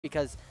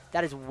because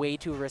that is way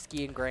too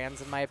risky in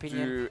Grands, in my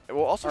opinion. Dude,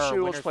 well, also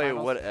Shu will play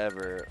finals.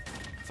 whatever.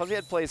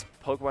 Fuzzyhead plays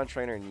Pokemon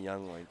Trainer and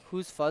Youngling.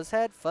 Who's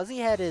Fuzzhead?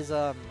 Fuzzyhead is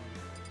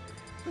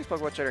Plays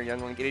Pokemon Trainer and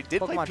Youngling. And he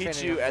did Pokemon play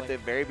Pikachu at the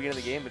very beginning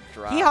of the game, but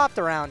dropped. He hopped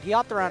around. He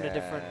hopped around to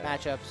different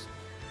matchups.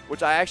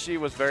 Which I actually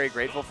was very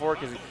grateful for,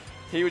 because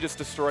he would just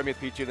destroy me with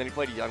Pikachu, and then he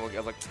played Youngling. I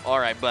was like, all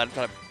right, bud, I'm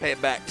trying to pay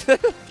it back.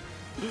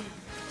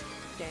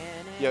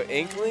 Yo,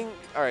 Inkling?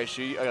 All right,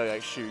 Shu,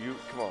 Shu, you,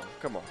 come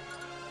on.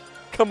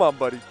 Come on,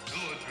 buddy.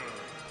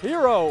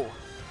 Hero!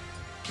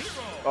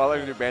 Oh,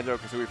 let me do Banjo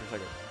Kazooie for a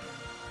second.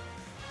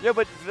 Yeah,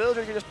 but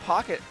Villager can just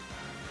pocket.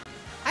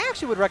 I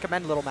actually would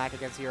recommend Little Mac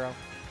against Hero.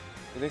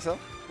 You think so?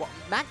 Well,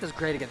 Mac does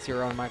great against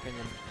Hero, in my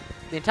opinion.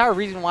 The entire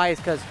reason why is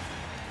because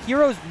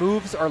Hero's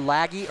moves are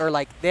laggy, or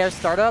like their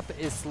startup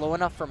is slow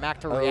enough for Mac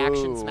to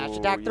reaction smash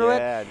attack through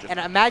it. And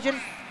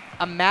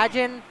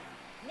imagine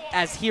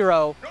as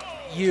Hero,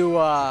 you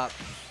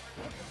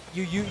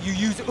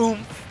use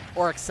Oomph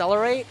or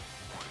Accelerate,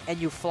 and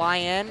you fly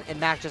in, and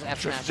Mac just F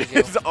smashes you.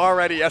 It's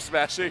already F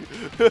smashing.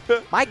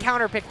 My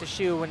counter pick to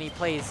Shu when he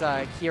plays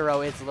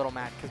Hero is Little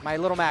Mac, because my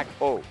Little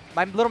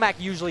Mac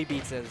usually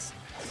beats his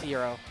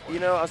Hero. You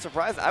know, I'm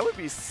surprised. I would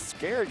be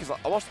scared because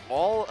almost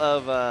all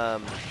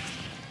of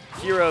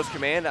Hero's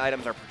command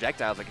items are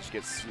projectiles that just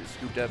get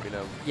scooped up, you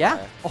know.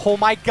 Yeah. Oh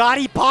my God,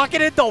 he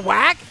pocketed the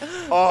whack.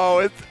 Oh,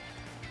 it's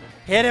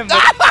hit him.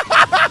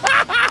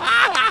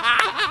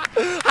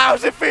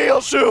 How's it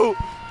feel, Shu?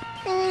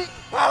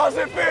 How's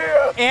it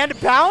feel? And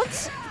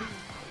bounce?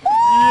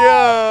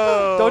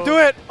 Yo! Don't do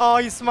it. Oh,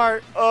 he's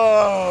smart.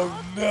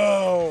 Oh,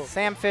 no.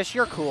 SAMFISH,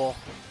 you're cool.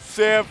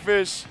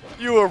 SAMFISH,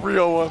 you a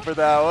real one for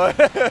that one.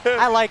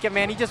 I like it,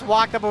 man. He just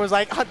walked up and was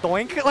like,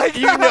 doink. Like,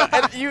 you know,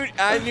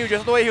 I knew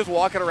just the way he was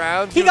walking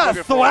around. He got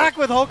thwacked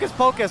with Hocus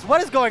Pocus.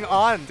 What is going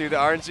on? Dude, the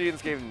RNG in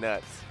this game is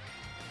nuts.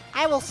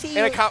 I will see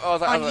you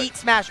on Eat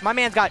Smash. My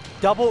man's got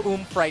double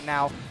oomph right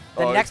now.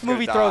 The next move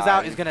he throws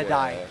out is going to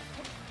die.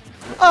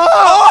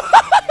 Oh!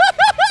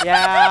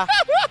 Yeah.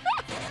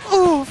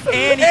 Oof.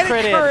 And he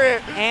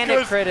critted. And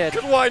it critted.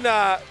 Because why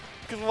not?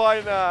 Because why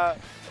not?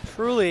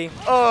 Truly.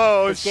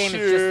 Oh, this game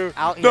is just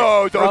out here.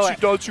 No,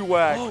 don't you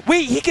whack.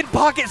 Wait, he can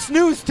pocket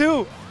snooze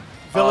too.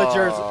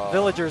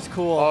 Villagers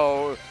cool.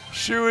 Oh,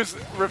 Shu is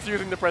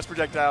refusing to press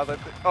projectiles.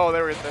 Oh,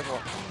 there we go.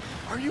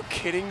 Are you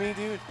kidding me,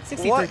 dude?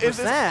 63%. What is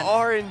this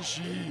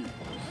RNG?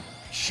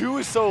 Shu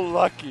is so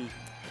lucky.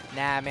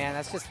 Nah, man,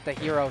 that's just the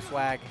Hero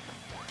swag.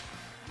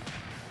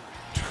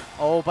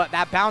 Oh, but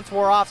that bounce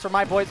wore off for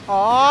my boys.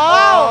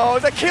 Oh! Oh,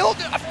 is that killed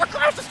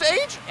across the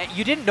stage?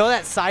 You didn't know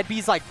that side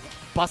B's like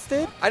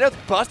busted? I know it's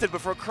busted,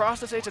 but for across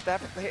the stage at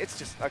that, it's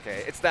just,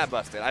 okay, it's that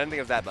busted. I didn't think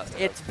it was that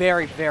busted. It's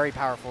very, very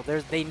powerful.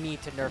 They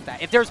need to nerf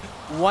that. If there's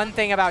one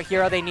thing about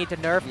Hero they need to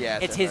nerf,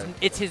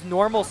 it's his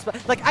normal spell.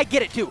 Like, I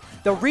get it too.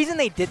 The reason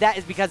they did that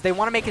is because they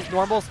want to make his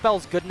normal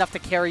spells good enough to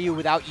carry you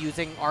without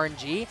using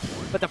RNG.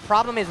 But the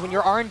problem is when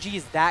your RNG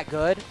is that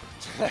good,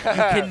 you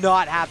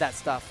cannot have that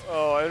stuff.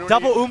 Oh,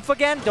 double oomph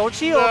again? Don't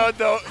shield.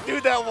 No,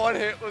 dude, that one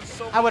hit was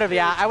so. I would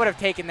have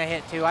taken the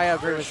hit too. I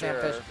agree with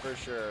SAMFISH. For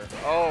sure.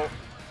 Oh,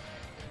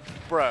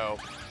 bro,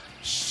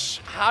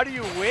 how do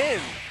you win?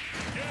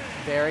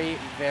 Very,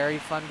 very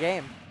fun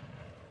game.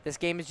 This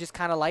game is just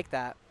kind of like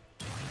that.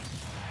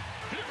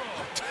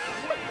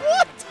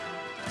 What?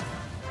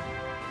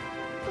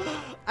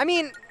 I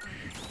mean,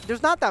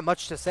 there's not that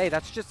much to say.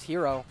 That's just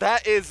Hero.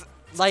 That is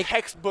like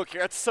textbook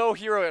here. That's so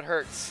Hero it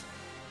hurts.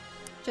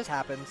 Just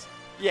happens.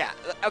 Yeah.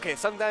 Okay.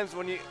 Sometimes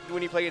when you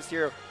play against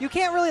Hero, you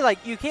can't really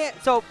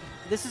So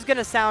this is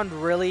gonna sound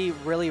really,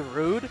 really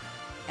rude,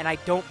 and I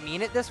don't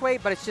mean it this way,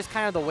 but it's just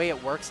kind of the way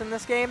it works in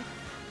this game.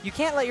 You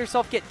can't let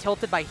yourself get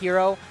tilted by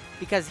Hero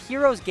because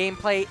Hero's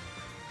gameplay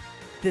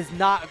does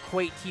not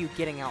equate to you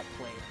getting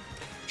outplayed.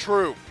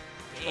 True.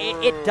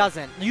 It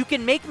doesn't. You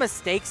can make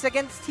mistakes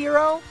against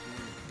Hero,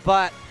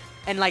 but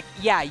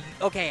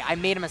okay, I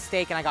made a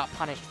mistake and I got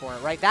punished for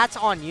it, right? That's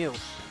on you.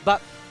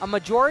 But a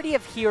majority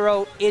of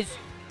Hero is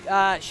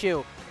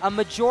Shu. A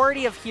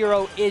majority of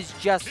Hero is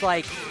just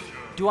like,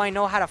 do I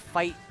know how to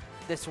fight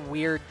this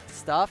weird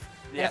stuff?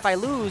 Yes. And if I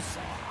lose,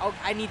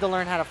 I need to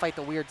learn how to fight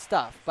the weird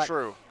stuff. But,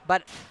 true.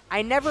 But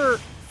I never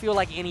feel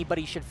like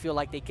anybody should feel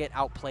like they get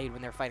outplayed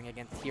when they're fighting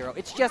against Hero.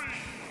 It's just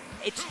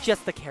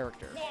the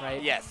character,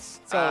 right?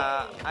 Yes. So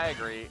I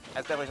agree.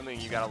 That's definitely something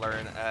you got to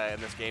learn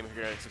in this game if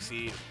you're going to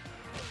succeed.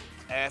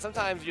 And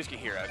sometimes you just get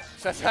Hero.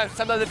 Sometimes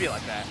it'd be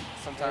like that.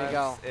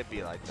 Sometimes it'd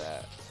be like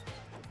that.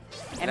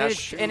 And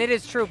it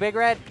is true. Big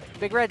Red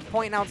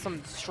pointing out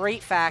some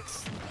straight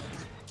facts.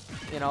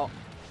 You know,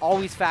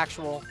 always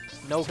factual,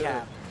 no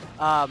cap.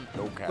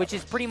 No cap. Which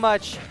is pretty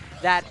much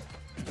that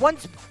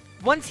once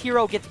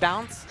Hero gets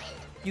bounced,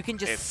 you can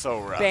just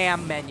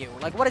spam menu.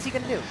 Like, what is he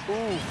gonna do?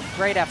 Ooh,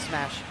 great F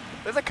smash.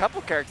 There's a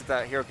couple characters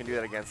that Hero can do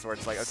that against where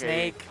it's like, okay.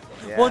 Snake.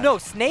 Yeah. Well, no,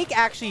 Snake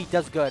actually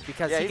does good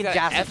because he can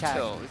dash attack.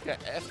 He's got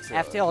F-tilt.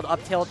 F-tilt,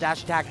 up tilt,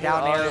 dash attack,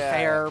 down air,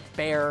 fair,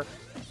 bear.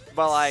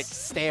 But like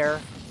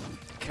stare.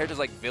 Characters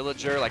like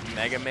Villager, like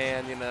Mega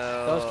Man, you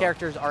know. Those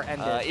characters are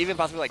ended. Even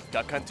possibly like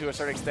Duck Hunt to a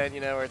certain extent,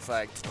 you know, where it's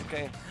like,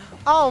 okay.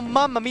 Oh,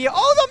 mamma mia.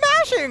 Oh, the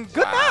mashing.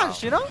 Good Wow.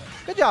 mash, you know?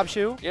 Good job,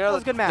 Shu. You know, That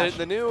was good mash.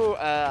 The new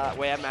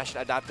way of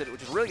mashing adopted,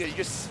 which is really good. You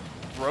just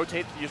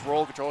rotate, you just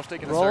roll a control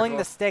stick in a Rolling circle.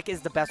 the stick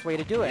is the best way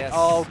to do it. Yes.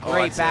 Oh, Oh,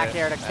 great that's back it.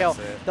 air to That's kill.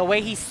 it. The way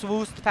he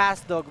swoosed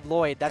past the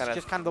Lloyd, that's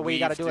just kind of the way you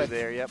got to do it.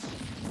 There, yep.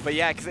 But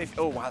yeah, because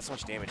oh wow, that's so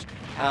much damage.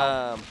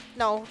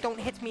 No, don't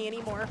hit me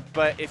anymore.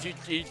 But if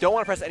you don't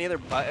want to press any other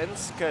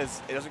buttons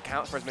because it doesn't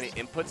count for as many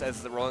inputs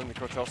as the rolling the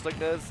control stick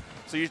does.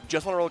 So you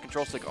just want to roll the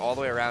control stick all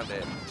the way around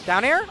it.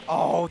 Down air?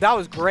 Oh, that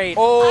was great.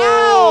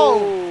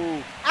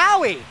 Oh! Ow!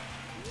 Owie!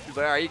 He's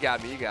like, all right, you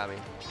got me, you got me.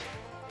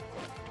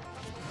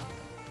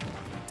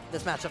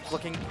 This matchup's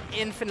looking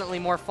infinitely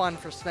more fun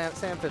for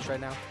SAMFISH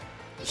right now.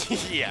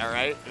 Yeah,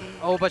 right?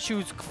 Oh, but she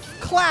was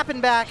clapping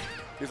back.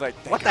 He's like,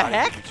 what the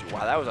heck?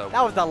 Wow, that was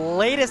That was the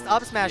latest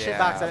up smash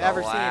hitbox I've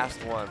ever the seen.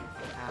 last one.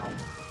 Ow.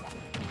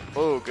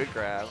 Oh, good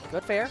grab.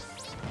 Good fair.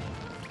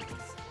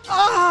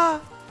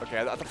 Ah!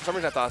 Okay, for some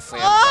reason I thought Sam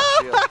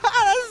Oh,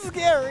 that's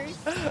scary.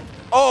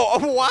 Oh,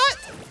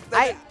 what?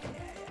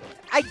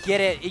 I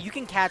get it. You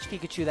can catch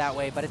Pikachu that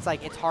way, but it's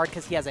like it's hard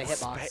because he has a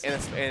hitbox.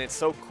 And it's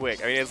so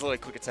quick. I mean, it's literally a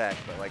quick attack,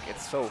 but like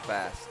it's so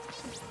fast.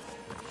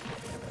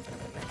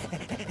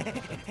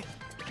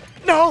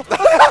 No!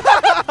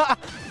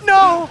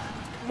 No!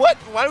 What?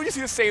 Why do we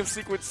see the same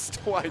sequence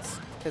twice?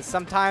 Because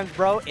sometimes,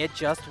 bro, it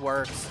just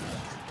works.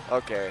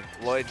 Okay,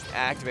 Lloyd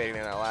activating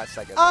in that last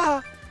second.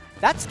 Ah!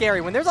 That's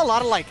scary. When there's a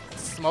lot of like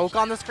smoke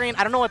on the screen,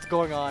 I don't know what's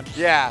going on.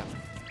 Yeah.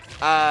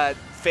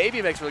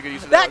 Fabian makes really good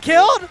use of that. That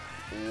killed?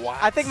 What?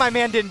 I think my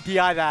man didn't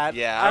DI that.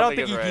 Yeah, I don't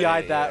think he ready,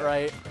 DI'd that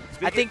right.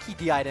 I think he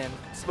DI'd in.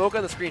 Smoke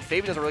on the screen.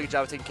 Fabian does a really good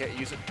job of taking care,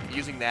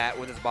 using that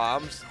with his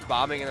bombs,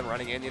 bombing and then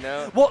running in. You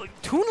know. Well,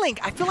 Toon Link,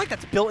 I feel like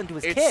that's built into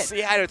his kit.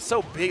 Yeah, it's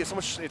so big. It's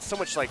so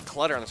much like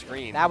clutter on the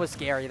screen. That was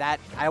scary. That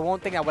I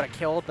won't think that would have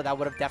killed, but that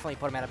would have definitely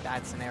put him in a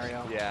bad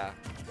scenario. Yeah.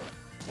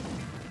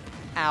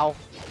 Ow.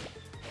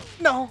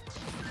 No.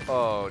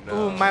 Oh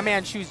no. Ooh, my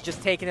man Shu's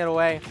just taking it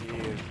away.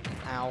 Jeez.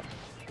 Ow.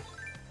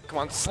 Come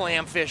on,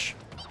 SAMFISH.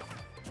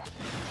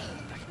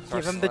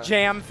 Give him the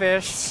jam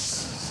fish.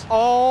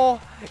 Oh,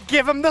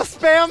 give him the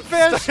spam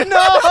fish.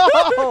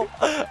 No.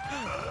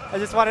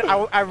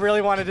 I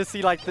really wanted to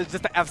see like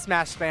just the F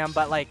smash spam,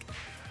 but like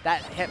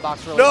that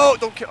hitbox really. No,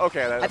 don't kill.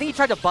 Okay. I think he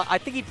tried to. I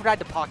think he tried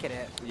to pocket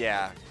it.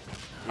 Yeah.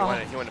 He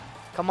wanted to.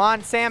 Come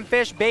on,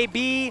 SAMFISH,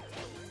 baby.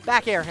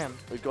 Back air him.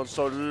 He's going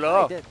so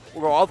low.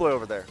 We'll go all the way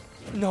over there.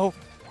 No.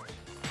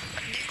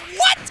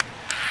 What?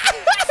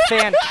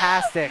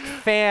 Fantastic.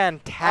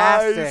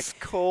 Fantastic. Ice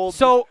cold.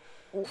 So,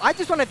 I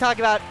just want to talk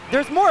about,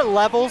 there's more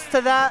levels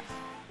to that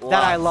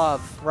that I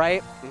love,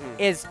 right?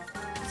 Is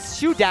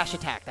Shu dash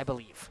attacked, I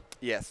believe.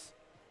 Yes.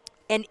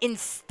 And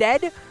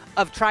instead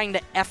of trying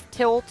to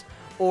F-tilt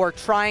or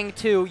trying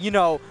to, you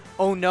know,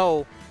 oh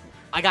no,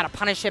 I got to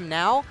punish him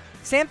now,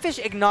 SAMFISH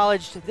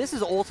acknowledged this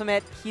is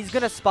ultimate, he's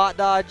going to spot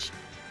dodge,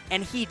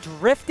 and he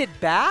drifted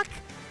back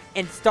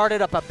and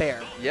started up a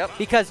bear. Yep.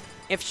 Because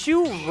if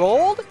Shu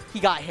rolled, he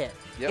got hit.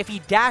 Yep. If he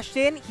dashed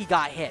in, he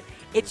got hit.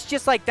 It's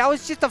just like, that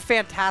was just a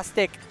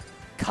fantastic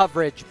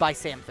coverage by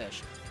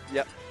SAMFISH.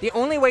 Yep. The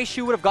only way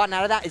Shu would have gotten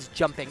out of that is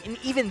jumping. And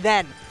even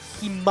then,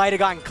 he might have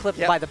gotten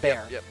clipped by the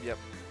bear. Yep.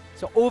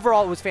 So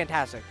overall, it was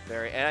fantastic.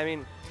 Very. And I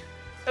mean,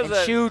 and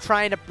Shu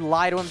trying to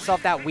lie to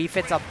himself that Wii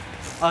Fit's a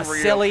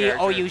silly,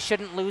 character. oh, you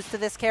shouldn't lose to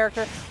this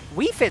character.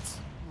 Wii Fit's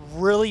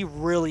really,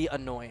 really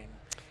annoying.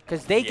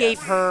 Because they gave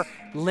her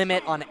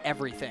limit on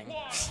everything.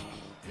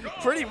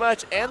 Pretty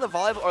much, and the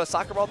volleyball or the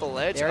soccer ball at the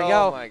ledge. There you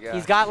go. Oh my god.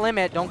 He's got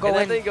limit. Don't go in.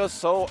 That thing goes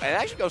so. It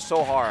actually goes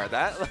so hard.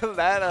 That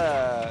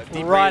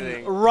deep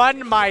breathing.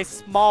 Run, my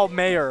small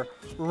mayor.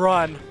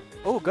 Run.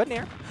 Oh, good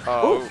near.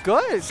 Oh,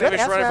 good. SAMFISH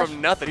Good running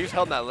from nothing. He was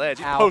held on that ledge.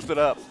 He Ow. posted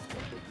up.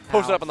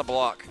 Posted up on the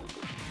block.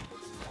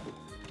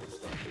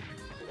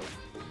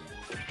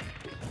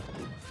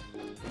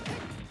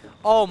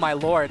 Oh my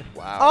lord.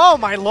 Wow. Oh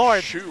my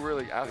lord. Shu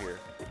really out here.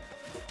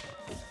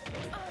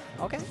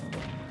 Okay.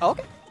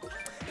 Okay.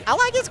 I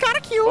like it's kind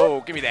of cute.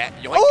 Oh, give me that.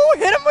 Yoink. Oh,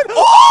 hit him with.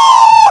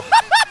 Oh!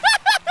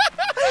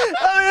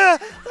 Oh yeah.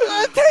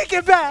 Take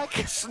it back.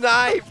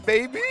 Snipe,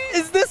 baby.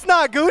 Is this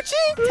not Gucci?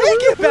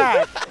 Take it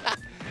back.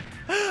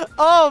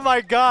 Oh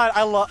my god.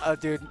 I love. Oh,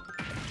 dude.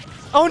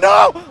 Oh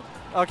no.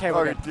 Okay,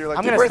 we're good. Like,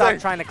 I'm gonna stop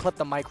trying to clip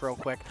the mic real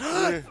quick.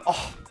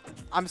 Oh,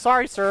 I'm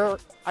sorry, sir.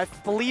 I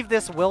believe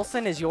this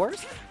Wilson is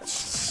yours.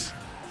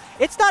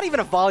 It's not even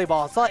a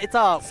volleyball. It's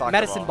a Soccer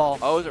medicine ball.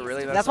 Oh, is it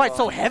really? That's why it's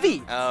so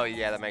heavy. Oh,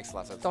 yeah, that makes a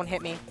lot of sense. Don't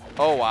hit me.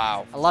 Oh,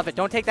 wow. I love it.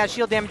 Don't take that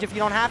shield damage if you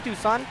don't have to,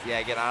 son.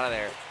 Yeah, get out of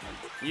there.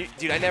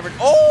 Dude, I never.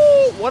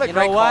 Oh, what a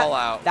great call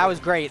out. That was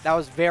great. That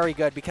was very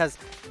good because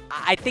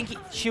I think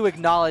Shu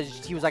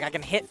acknowledged, he was like, I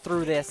can hit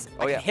through this.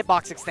 I can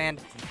hitbox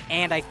extend,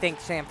 and I think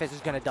SAMFISH is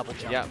going to double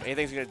jump. Yeah,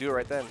 anything's going to do it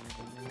right then.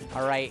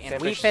 All right,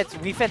 and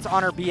Wii Fit's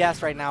on her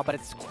BS right now, but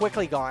it's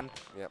quickly gone.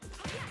 Yep.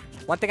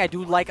 One thing I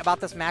do like about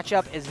this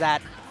matchup is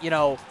that, you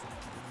know,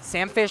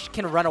 SAMFISH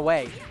can run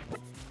away.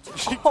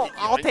 Oh,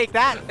 I'll take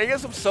that. I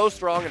guess I'm so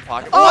strong in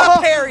pocket. Oh! What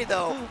a parry,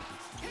 though.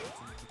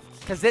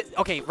 Because,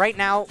 okay, right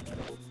now,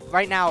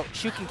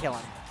 Shu can kill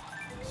him.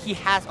 he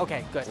has,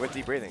 okay, good. With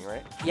deep breathing,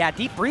 right? Yeah,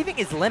 deep breathing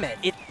is limit.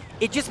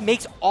 It just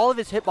makes all of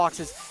his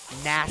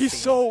hitboxes nasty.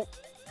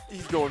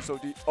 He's going so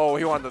deep. Oh,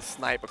 he wanted to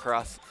snipe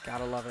across.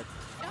 Gotta love it.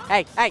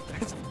 Hey, hey.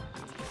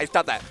 Hey,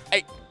 stop that.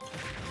 Hey.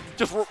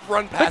 Just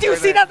run past. But do you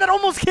see that? That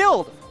almost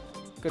killed.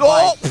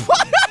 Goodbye. Oh!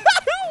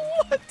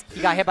 What?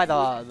 He got hit by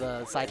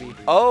the side B.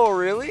 Oh,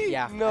 really?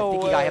 Yeah, No I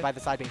think way. he got hit by the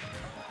side B.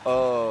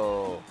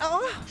 Oh.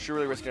 Oh, She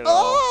really risking it all.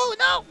 oh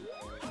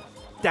no.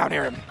 Down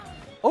air him.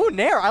 Oh,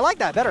 Nair. I like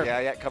that better.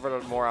 Yeah,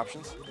 covered more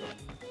options.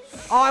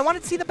 Oh, I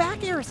wanted to see the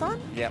back air,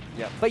 son. Yep.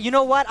 But you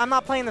know what? I'm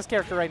not playing this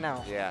character right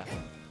now. Yeah.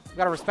 We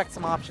gotta respect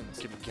some options.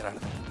 Get out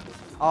of there.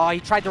 Oh, he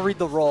tried to read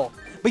the roll.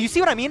 But you see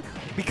what I mean?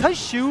 Because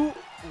Shu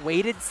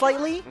waited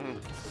slightly,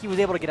 he was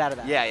able to get out of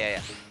that.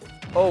 Yeah.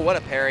 Oh, what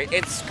a parry.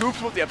 It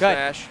scoops with the up Good.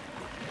 smash.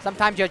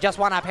 Sometimes you just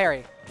want to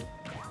parry.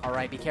 All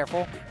right, be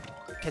careful.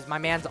 Because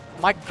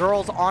my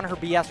girl's on her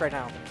BS right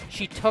now.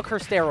 She took her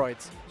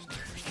steroids.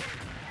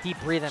 Deep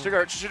breathing. She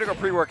took her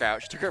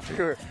pre-workout. She took her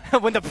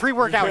pre-workout. When the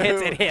pre-workout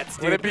hits, it hits,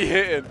 dude. When it be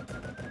hitting.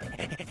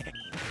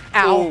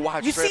 Ow. Oh, wow,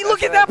 You straight see, up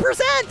look at side. that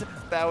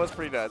percent. That was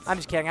pretty nuts. I'm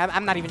just kidding.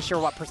 I'm not even sure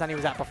what percent he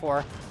was at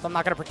before. So I'm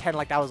not going to pretend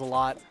like that was a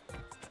lot.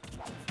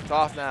 It's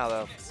off now,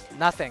 though.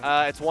 Nothing.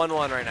 It's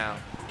 1-1 right now.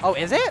 Oh,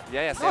 is it?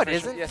 Yeah. No, it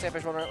isn't. Yeah,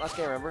 SAMFISH won last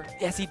game, remember?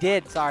 Yes, he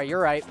did. Sorry, you're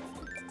right.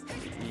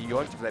 He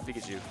yoinked for that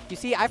Pikachu. You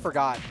see, I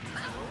forgot.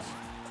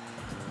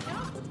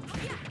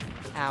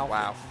 Ow.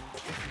 Wow.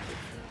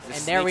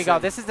 And there we go.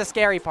 This is the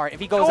scary part. If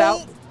he goes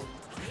out,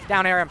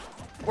 down air him.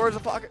 Where's the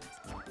pocket?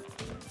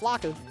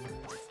 Flocku.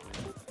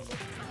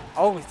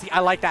 Oh, see, I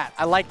like that.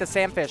 I like the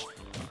SAMFISH.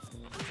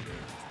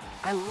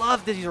 I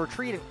love that he's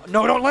retreating.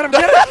 No, don't let him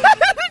get it.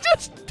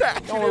 Just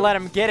dashed Don't him. let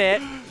him get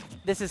it.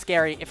 This is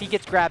scary. If he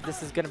gets grabbed,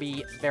 this is going to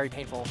be very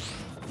painful.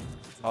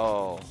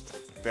 Oh.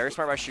 Very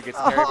smart by Shu. Gets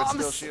parry, but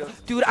still shield.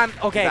 Dude, I'm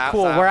okay.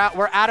 Cool.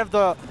 We're out of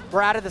the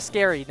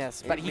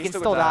scariness, but he can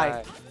still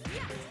die.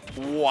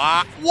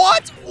 What?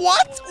 What?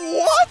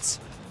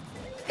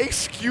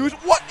 Excuse?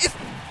 What is?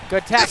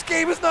 Good tech. This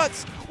game is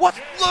nuts. What?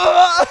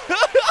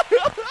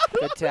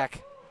 Good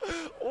tech.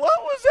 What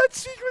was that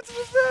sequence?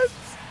 Was that?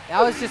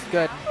 That was just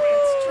good.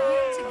 Let's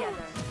try it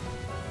together.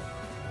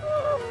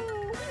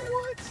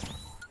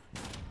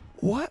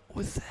 What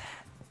was that?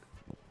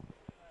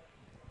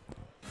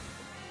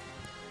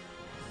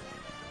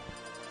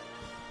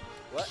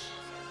 What?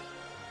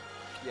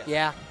 Yes.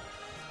 Yeah.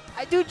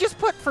 I do just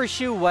put for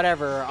Shu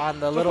whatever on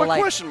the little like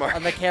question mark.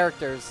 on the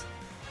characters.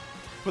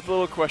 With a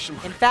little question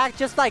mark. In fact,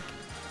 just like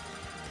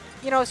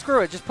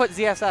screw it, just put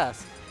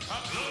ZSS.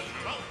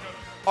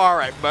 All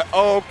right, but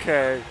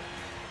okay.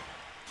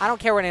 I don't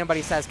care what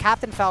anybody says.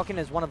 Captain Falcon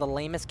is one of the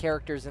lamest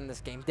characters in this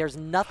game. There's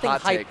nothing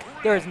Hot hype.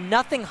 take. There is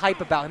nothing hype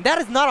about him. That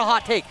is not a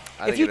hot take.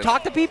 I If think you it is.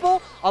 talk to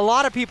people, a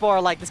lot of people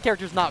are like, this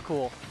character's not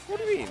cool. What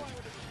do you mean?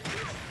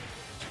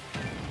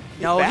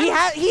 No,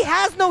 he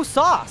has no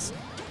sauce.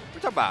 We're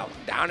talking about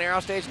down air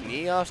off stage,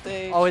 knee off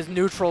stage. Oh, his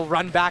neutral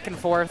run back and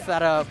forth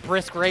at a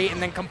brisk rate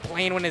and then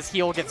complain when his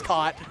heel gets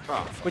caught,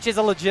 which is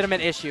a legitimate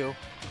issue.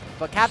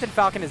 But Captain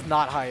Falcon is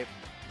not hype.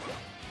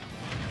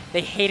 They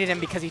hated him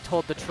because he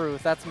told the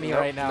truth. That's me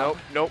right now.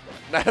 Nope.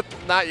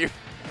 Not you.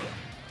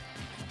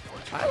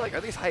 I like, are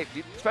these hype?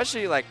 Dude,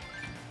 especially like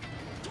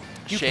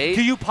Shade.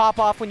 Do you pop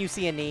off when you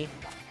see a knee?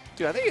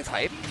 Dude, I think it's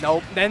hype.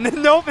 Nope. Then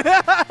nope.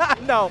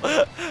 No.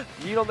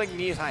 You don't think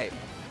knee is hype?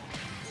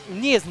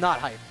 Knee is not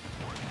hype.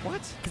 What?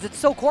 Because it's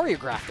so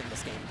choreographed in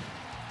this game.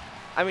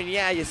 I mean,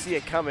 yeah, you see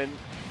it coming,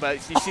 but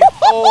you see.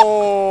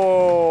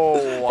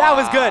 Oh, wow. That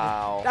was good.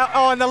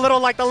 And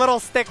the little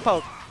stick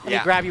poke. Let me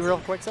Yeah. grab you real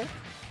quick, sir.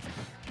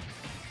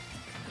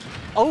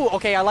 Oh,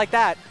 okay, I like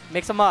that.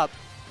 Mix them up.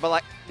 But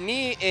like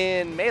knee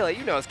in melee,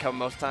 you know it's coming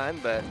most time,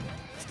 but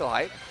still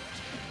hype.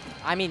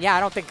 I mean, yeah, I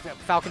don't think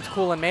Falcon's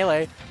cool in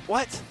melee.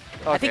 What?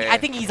 Okay. I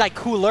think he's like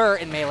cooler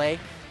in melee.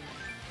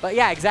 But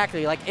yeah,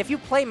 exactly. Like if you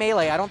play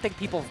melee, I don't think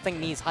people think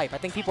knee's hype. I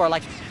think people are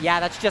like, yeah,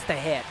 that's just a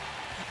hit.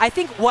 I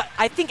think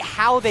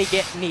how they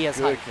get knee is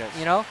hype. catch.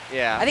 You know?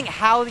 Yeah. I think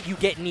how you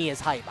get knee is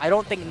hype. I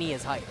don't think knee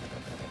is hype.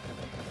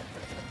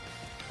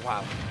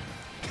 Wow.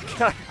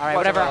 All right,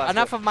 whatever.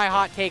 Enough of my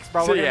hot takes,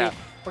 bro. So, We're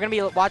gonna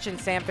be watching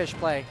SAMFISH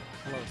play.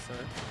 Hello,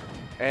 sir.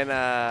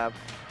 And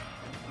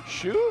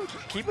Shu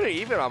keeping it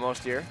even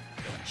almost here.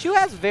 Shu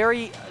has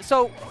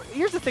so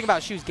here's the thing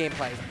about Shu's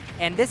gameplay,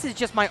 and this is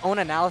just my own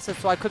analysis,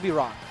 so I could be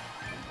wrong.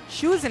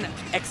 Shu is an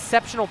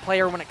exceptional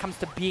player when it comes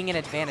to being in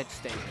advantage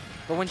state.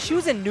 But when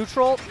Shu's in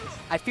neutral,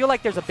 I feel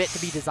like there's a bit to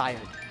be desired.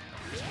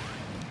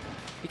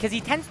 Because he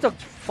tends to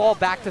fall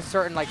back to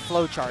certain like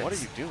flow charts. What are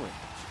you doing?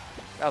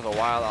 That was a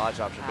wild odds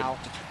option, Ow.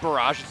 but just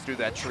barrages through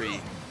that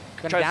tree.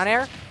 Gonna down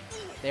air.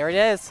 There it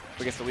is.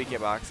 Against the weak hit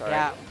box. All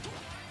Yeah. right.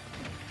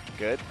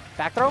 Good.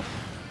 Back throw.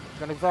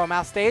 Gonna throw him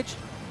out stage.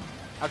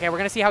 Okay, we're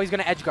gonna see how he's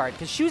gonna edge guard.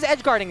 Because Shu's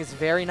edge guarding is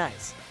very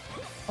nice.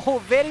 Oh,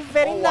 very,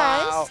 very nice.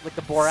 Wow. Like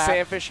the Borat.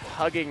 SAMFISH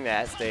hugging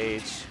that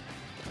stage.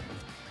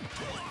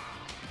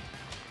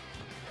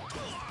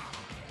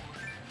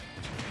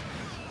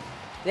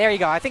 There you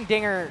go. I think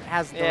Dinger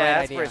has the right idea.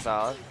 That's pretty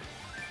solid.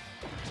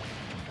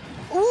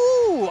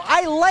 Ooh,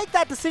 I like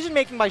that decision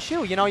making by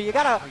Shu. You know, you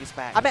gotta. He's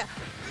back. I mean,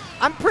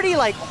 I'm pretty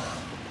like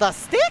the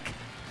stick.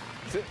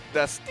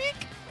 The stick.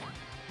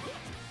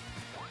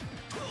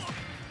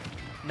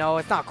 No,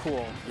 it's not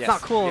cool. Yes, It's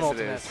not cool in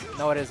yes, Ultimate.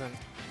 No, it isn't.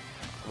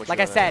 Which Like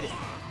I one? said,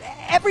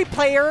 every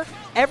player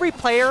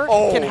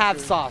can have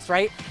sauce,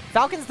 right?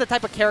 Falcon's the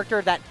type of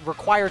character that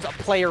requires a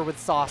player with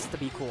sauce to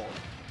be cool.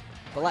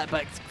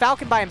 But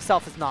Falcon by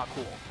himself is not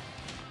cool.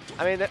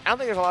 I mean, I don't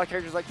think there's a lot of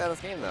characters like that in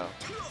this game, though.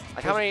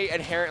 Like, how many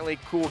inherently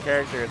cool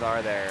characters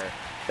are there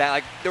that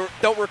like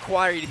don't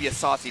require you to be a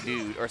saucy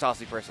dude or a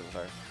saucy person?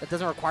 Sorry. It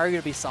doesn't require you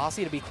to be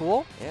saucy to be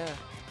cool?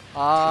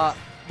 Yeah.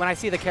 When I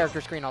see the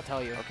character screen, I'll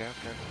tell you. Okay.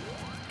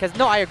 Because,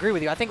 no, I agree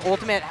with you. I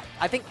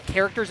think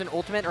characters in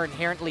Ultimate are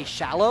inherently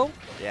shallow.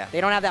 Yeah.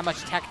 They don't have that much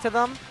tech to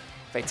them.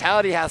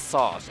 Fatality has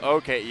sauce.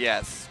 Okay,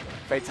 yes.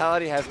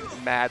 Fatality has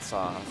mad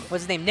sauce.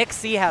 What's his name? Nick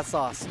C has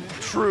sauce.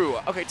 True.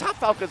 Okay, top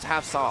Falcons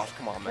have sauce.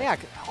 Come on, man. Yeah,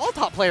 all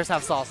top players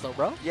have sauce, though,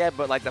 bro. Yeah,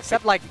 but like the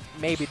Except, like,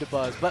 maybe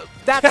DeBuzz. But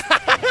that's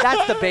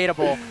that's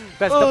debatable.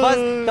 Because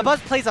DeBuzz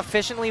plays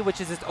efficiently,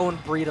 which is its own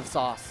breed of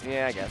sauce.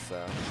 Yeah, I guess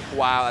so.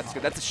 Wow, that's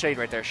good. That's a Shade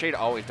right there. Shade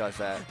always does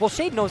that. Well,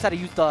 Shade knows how to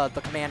use the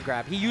command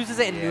grab. He uses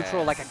it in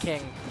neutral like a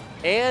king.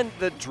 And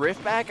the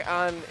drift back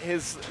on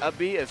his up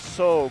B is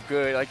so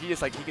good. Like he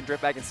can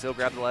drift back and still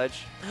grab the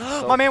ledge.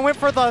 So My man went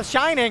for the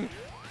shining.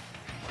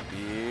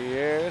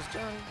 Here's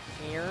Johnny.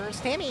 Here's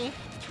Timmy.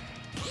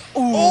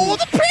 Ooh. Oh,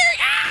 the parry!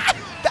 Ah!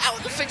 That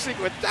was a sick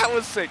sequence. That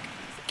was sick.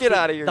 Get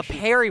out of here. The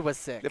parry was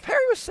sick. The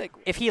parry was sick.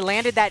 If he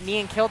landed that knee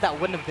and killed, that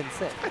wouldn't have been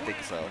sick. I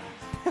think so.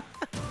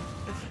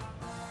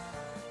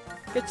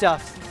 Good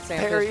stuff, Sam.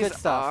 Parries Good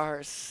stuff.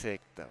 are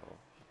sick, though.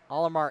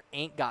 Olimar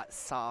ain't got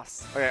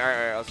sauce. Okay, all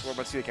right. We're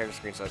about to see the character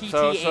screen. So, PT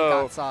ain't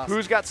got sauce.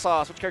 Who's got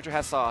sauce? Which character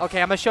has sauce?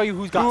 Okay, I'm going to show you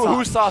who's got sauce.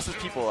 Who sauces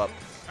people up?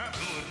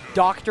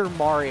 Dr.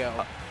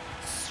 Mario.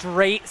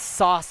 Straight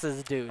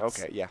sauces, dudes.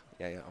 Okay, yeah.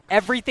 Okay.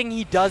 Everything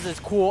he does is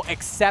cool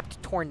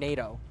except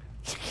Tornado.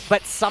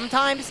 But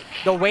sometimes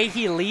the way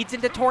he leads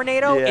into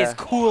Tornado is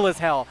cool as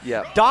hell.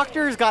 Yep.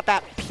 Doctor's got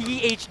that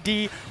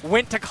PhD,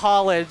 went to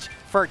college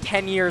for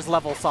 10 years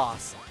level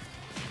sauce.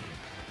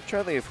 I'm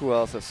trying to think of who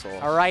else has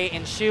sauce. All right,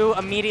 and Shu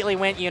immediately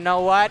went, you know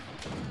what?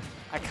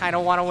 I kind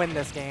of want to win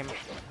this game.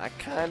 I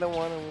kind of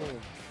want to win.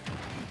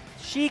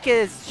 Sheik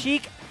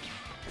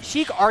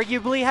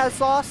arguably has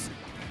sauce,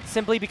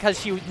 simply because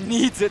she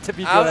needs it to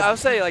be good. I would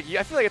say, like,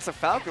 I feel like it's a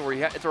Falcon where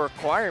it's a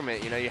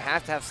requirement. You know, you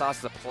have to have sauce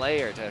as a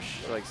player to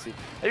like see.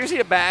 Have you ever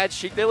seen a bad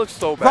Sheik? They look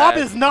so bad. Rob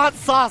is not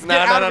sauce. No.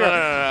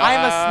 I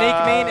am a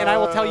Snake main, and I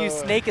will tell you,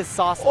 Snake is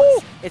sauceless.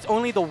 Ooh. It's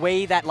only the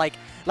way that like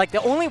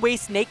the only way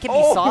Snake can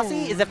be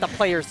saucy is if the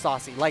player's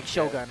saucy, like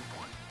Shogun.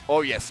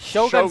 Oh yes,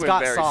 Shogun's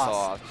got very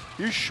sauce.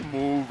 He's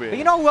schmoving. But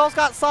you know who else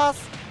got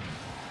sauce?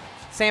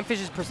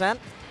 SAMFISH's %.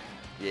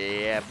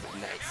 Yeah,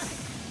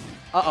 nice.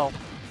 Uh-oh.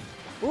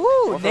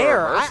 Ooh,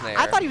 Nair. Nair.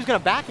 I thought he was going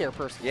to back air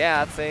personally.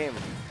 Yeah, same.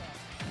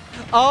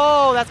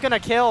 Oh, that's going to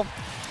kill.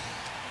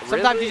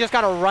 Sometimes Really? you just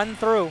got to run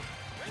through.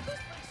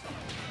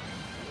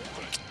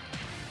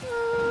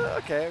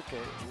 Okay.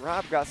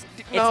 Rob got.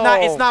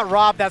 It's not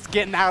Rob that's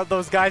getting out of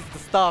those guys the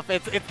stuff.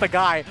 It's the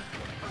guy.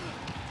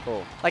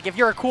 Cool. Like if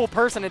you're a cool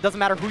person, it doesn't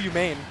matter who you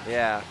main.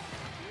 Yeah.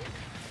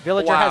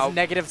 Villager has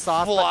negative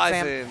sauce.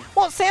 Flies in.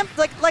 Well,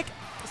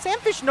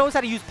 SAMFISH knows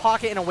how to use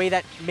pocket in a way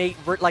that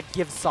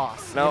gives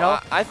sauce. No, you know?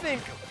 I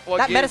think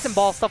that medicine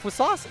ball stuff was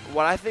sauce.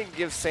 What I think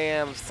gives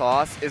Sam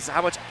sauce is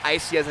how much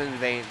ice he has in his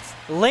veins.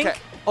 Link.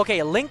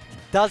 Okay, Link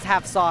does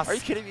have sauce. Are you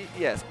kidding me?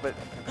 Yes, but.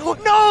 Oh,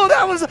 no,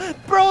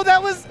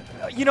 that was.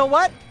 You know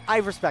what? I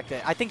respect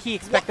it. I think he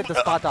expected the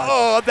spot dodge.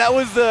 Oh, that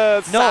was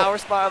the sour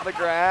spot of the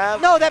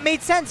grab. No, that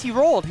made sense. He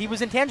rolled. He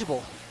was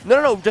intangible.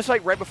 No. Just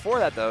like right before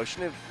that though.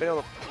 Shouldn't have been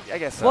able to. I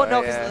guess. So, Well,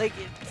 no, because like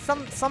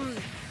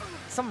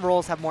some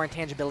rolls have more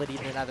intangibility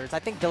than others. I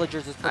think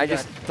Villagers is pretty I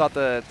just good. thought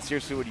the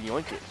Searsu would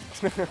yoink it.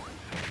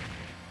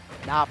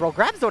 Nah, bro,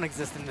 grabs don't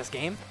exist in this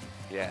game.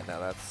 Yeah, no,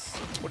 that's.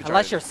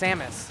 Unless you're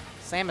Samus.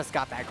 Samus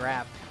got that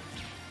grab.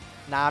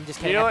 Nah, I'm just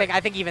kidding. You know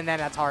I think even then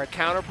that's hard.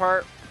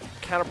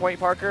 Counterpoint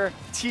Parker.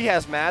 T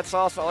has mad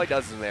sauce. All he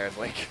does in there is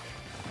like.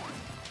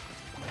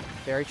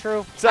 Very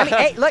true. I mean,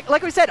 hey,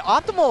 like we said,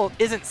 Optimal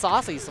isn't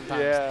saucy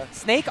sometimes. Yeah.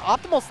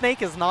 Optimal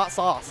Snake is not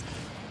sauce.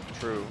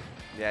 True.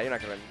 Yeah, you're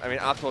not gonna. I mean,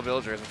 Optimal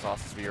Villager isn't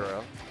sauce. It's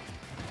Vero.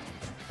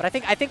 But I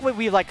think what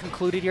we've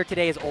concluded here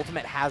today is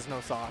Ultimate has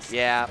no sauce.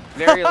 Yeah,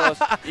 very low.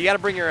 You got to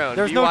bring your own.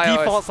 There's no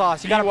default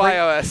sauce. You got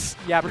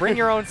to bring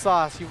your own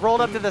sauce. You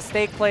rolled up to the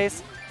steak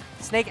place.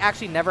 Snake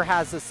actually never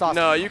has this sauce.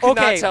 No, you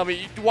cannot tell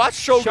me. Watch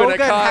Shogun at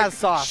has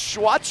sauce.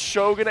 Watch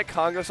Shogun at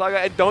Congo Saga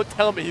and don't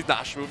tell me he's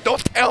not smooth.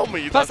 Don't tell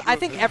me he's Plus, not smooth. I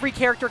think every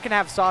character can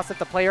have sauce if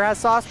the player has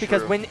sauce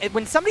because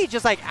when somebody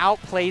just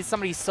outplays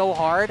somebody so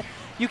hard,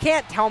 you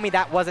can't tell me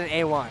that wasn't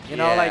A1. You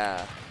know,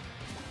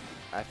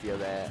 I feel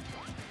that.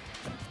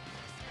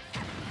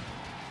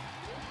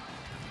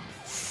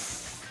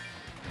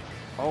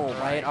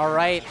 All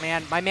right,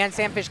 man. My man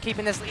SAMFISH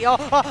keeping this.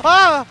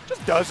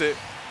 Just does it.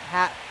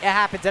 It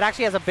happens. It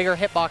actually has a bigger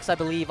hitbox, I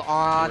believe,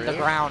 on the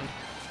ground.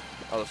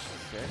 Oh,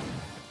 shit.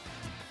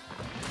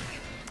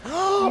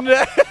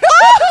 You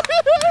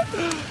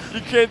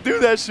can't do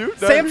that, shoot.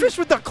 SAMFISH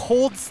with the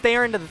cold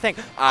stare into the thing.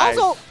 Eyes.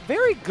 Also,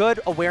 very good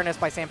awareness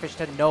by SAMFISH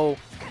to know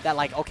that,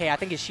 like, okay, I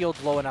think his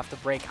shield's low enough to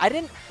break. I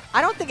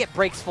don't think it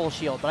breaks full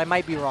shield, but I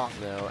might be wrong.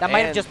 No. That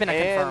might have just been a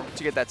confirm.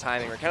 To get that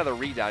timing, or kind of the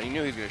read down, you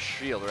knew he was going to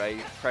shield, right?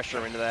 You pressure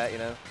him into that, you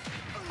know?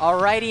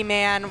 Alrighty,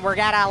 man. We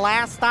got a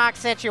last stock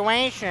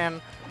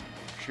situation.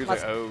 She was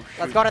like, oh, shoot.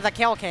 Let's go to the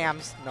kill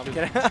cams. No, I'm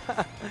kidding.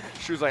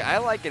 She was like, I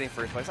like getting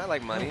first place. I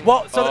like money.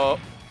 Well, so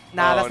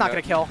nah, that's not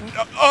going to kill.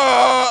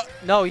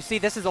 No, you see,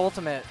 this is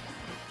ultimate.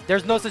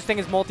 There's no such thing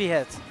as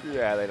multi-hits.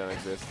 Yeah, they don't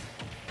exist.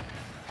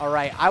 All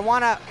right, I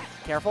want to...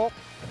 Careful.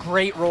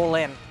 Great roll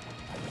in.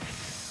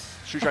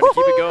 Shu trying to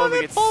keep it going.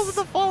 He gets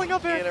falling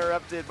up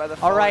interrupted by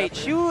the All right,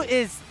 Shu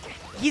is...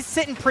 He's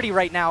sitting pretty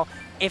right now.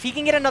 If he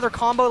can get another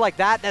combo like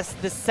that, this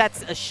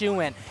sets a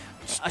Shu-in.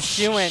 A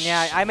Shu-in,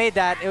 yeah. I made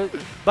that.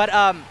 But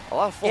a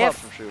lot of full ups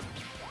from Shu.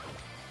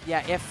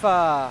 Yeah, if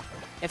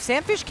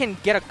SAMFISH can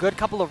get a good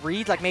couple of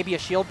reads, like maybe a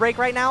shield break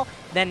right now,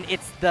 then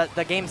it's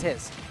the game's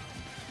his.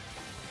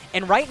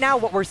 And right now,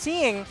 what we're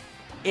seeing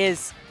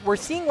is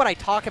what I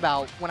talk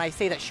about when I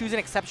say that Shu's an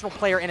exceptional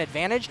player in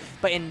advantage,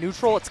 but in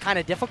neutral it's kind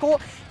of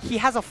difficult. He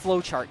has a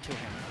flow chart to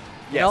him.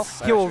 Yes,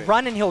 you know? He will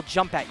run and he'll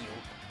jump at you.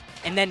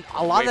 And then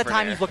a lot of the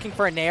time he's looking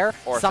for a nair.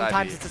 Or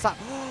sometimes it's a side.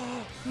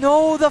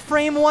 No, the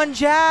frame one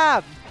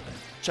jab.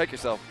 Check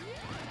yourself.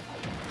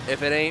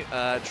 If it ain't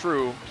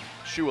true,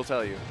 Shu will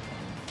tell you.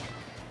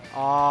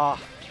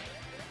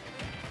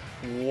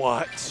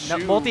 What? No,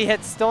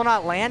 multi-hit's still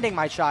not landing,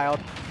 my child.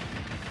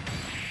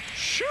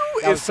 Shu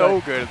is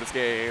so good at this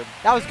game.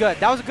 That was good.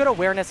 That was a good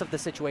awareness of the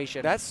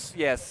situation.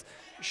 Yes.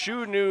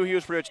 Shu knew he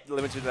was pretty much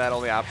limited to that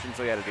only option,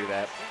 so he had to do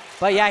that.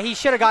 But yeah, he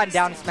should have gotten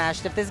down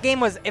smashed. If this game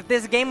was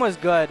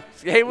good,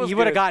 he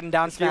would have gotten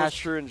down smashed.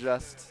 True and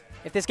just.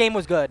 If this game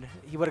was good,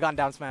 he would have gotten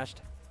down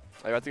smashed.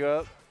 Are you about to go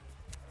up?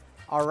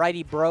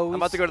 Alrighty, bros. I'm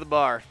about to go to the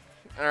bar.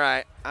 All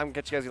right, I'm gonna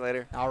catch you guys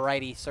later.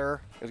 Alrighty, sir.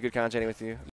 It was good content with you.